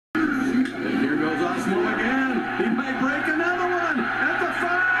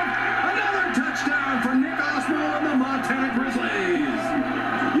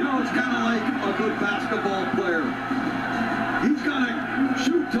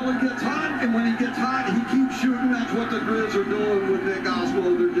that's what the Griz are doing with Nick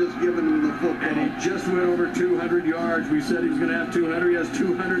Ostmo. They're just giving him the football. And he just went over 200 yards. We said he was going to have 200. He has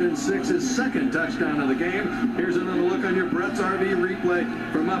 206, his second touchdown of the game. Here's another look on your Brett's RV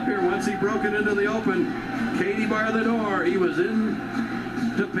replay from up here. Once he broke it into the open, Katie bar the door. He was in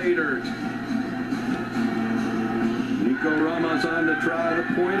to pay dirt. Nico Ramos on to try the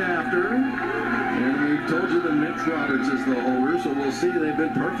point after. And we told you that Mitch Roberts is the holder, so we'll see. They've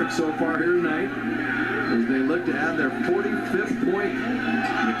been perfect so far here tonight as they look to add their 45th point.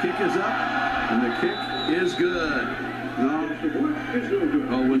 The kick is up, and the kick is good.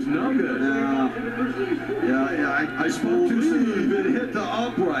 Oh, it was no good. I spoke too soon. It hit the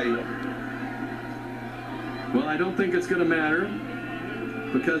upright. Well, I don't think it's going to matter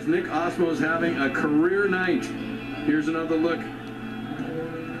because Nick Ostmo is having a career night. Here's another look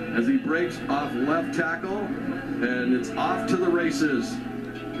as he breaks off left tackle, and it's off to the races.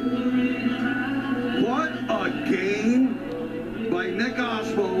 What a game by Nick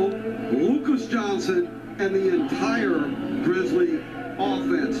Ostmo, Lucas Johnson, and the entire Grizzly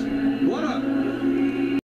offense. What a